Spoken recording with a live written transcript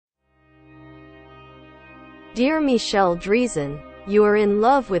Dear Michel Driezen, you are in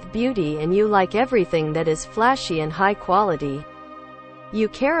love with beauty and you like everything that is flashy and high quality. You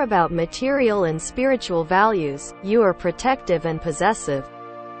care about material and spiritual values, you are protective and possessive.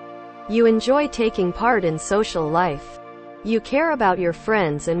 You enjoy taking part in social life. You care about your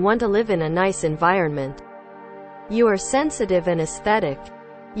friends and want to live in a nice environment. You are sensitive and aesthetic.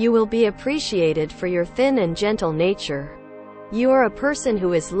 You will be appreciated for your thin and gentle nature. You are a person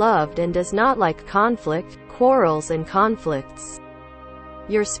who is loved and does not like conflict, quarrels and conflicts.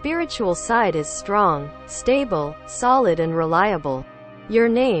 Your spiritual side is strong, stable, solid and reliable. Your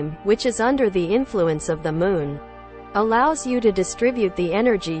name, which is under the influence of the moon, allows you to distribute the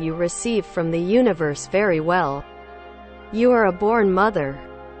energy you receive from the universe very well. You are a born mother.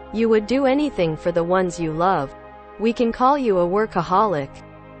 You would do anything for the ones you love. We can call you a workaholic.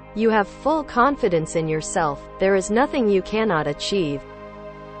 You have full confidence in yourself, there is nothing you cannot achieve.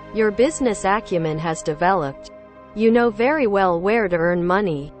 Your business acumen has developed. You know very well where to earn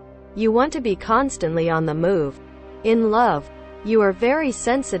money. You want to be constantly on the move. In love, you are very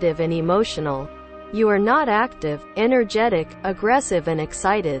sensitive and emotional. You are not active, energetic, aggressive and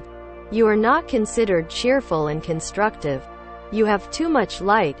excited. You are not considered cheerful and constructive. You have too much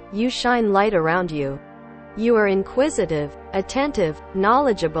light, you shine light around you. You are inquisitive, attentive,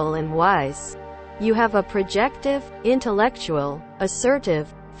 knowledgeable and wise. You have a projective, intellectual,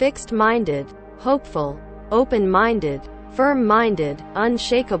 assertive, fixed-minded, hopeful, open-minded, firm-minded,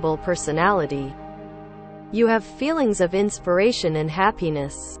 unshakable personality. You have feelings of inspiration and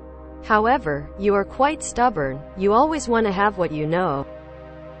happiness. However, you are quite stubborn, you always want to have what you know.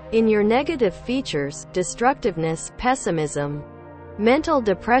 In your negative features, destructiveness, pessimism, mental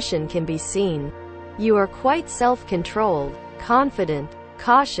depression can be seen. You are quite self-controlled, confident,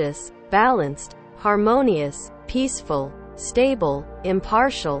 cautious, balanced, harmonious, peaceful, stable,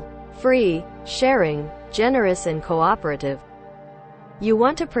 impartial, free, sharing, generous and cooperative. You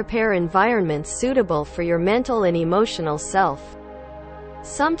want to prepare environments suitable for your mental and emotional self.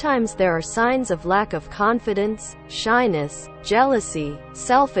 Sometimes there are signs of lack of confidence, shyness, jealousy,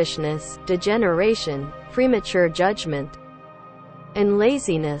 selfishness, degeneration, premature judgment, and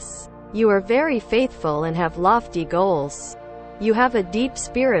laziness. You are very faithful and have lofty goals. You have a deep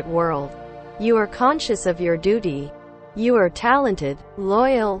spirit world. You are conscious of your duty. You are talented,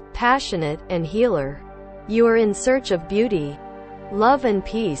 loyal, passionate, and healer. You are in search of beauty, love and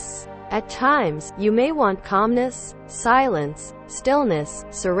peace. At times, you may want calmness, silence, stillness,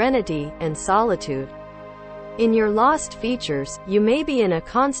 serenity, and solitude. In your lost features, you may be in a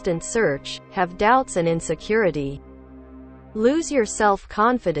constant search, have doubts and insecurity. Lose your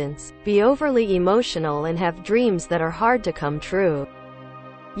self-confidence, be overly emotional and have dreams that are hard to come true.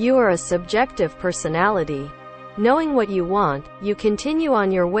 You are a subjective personality. Knowing what you want, you continue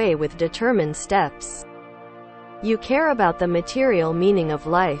on your way with determined steps. You care about the material meaning of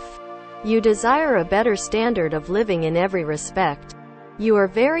life. You desire a better standard of living in every respect. You are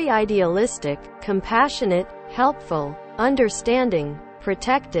very idealistic, compassionate, helpful, understanding,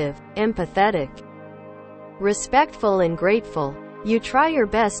 protective, empathetic, respectful and grateful. You try your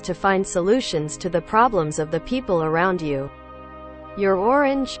best to find solutions to the problems of the people around you. Your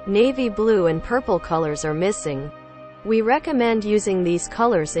orange, navy blue and purple colors are missing. We recommend using these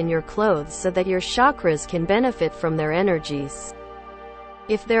colors in your clothes so that your chakras can benefit from their energies.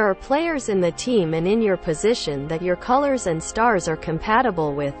 If there are players in the team and in your position that your colors and stars are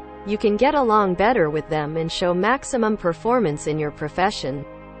compatible with, you can get along better with them and show maximum performance in your profession.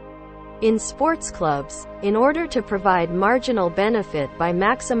 In sports clubs, in order to provide marginal benefit by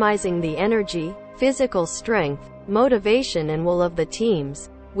maximizing the energy, physical strength, motivation and will of the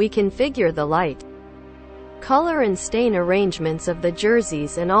teams, we configure the light, color and stain arrangements of the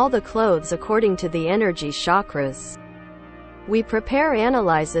jerseys and all the clothes according to the energy chakras. We prepare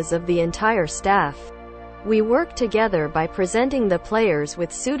analyses of the entire staff. We work together by presenting the players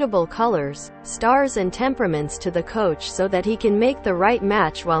with suitable colors, stars and temperaments to the coach so that he can make the right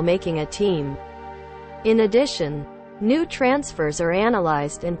match while making a team. In addition, new transfers are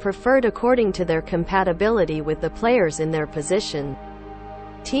analyzed and preferred according to their compatibility with the players in their position.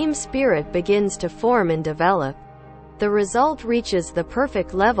 Team spirit begins to form and develop. The result reaches the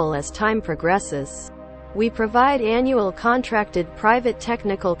perfect level as time progresses. We provide annual contracted private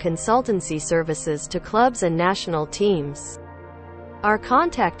technical consultancy services to clubs and national teams. Our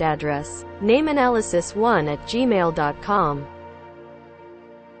contact address, nameanalysis1@gmail.com.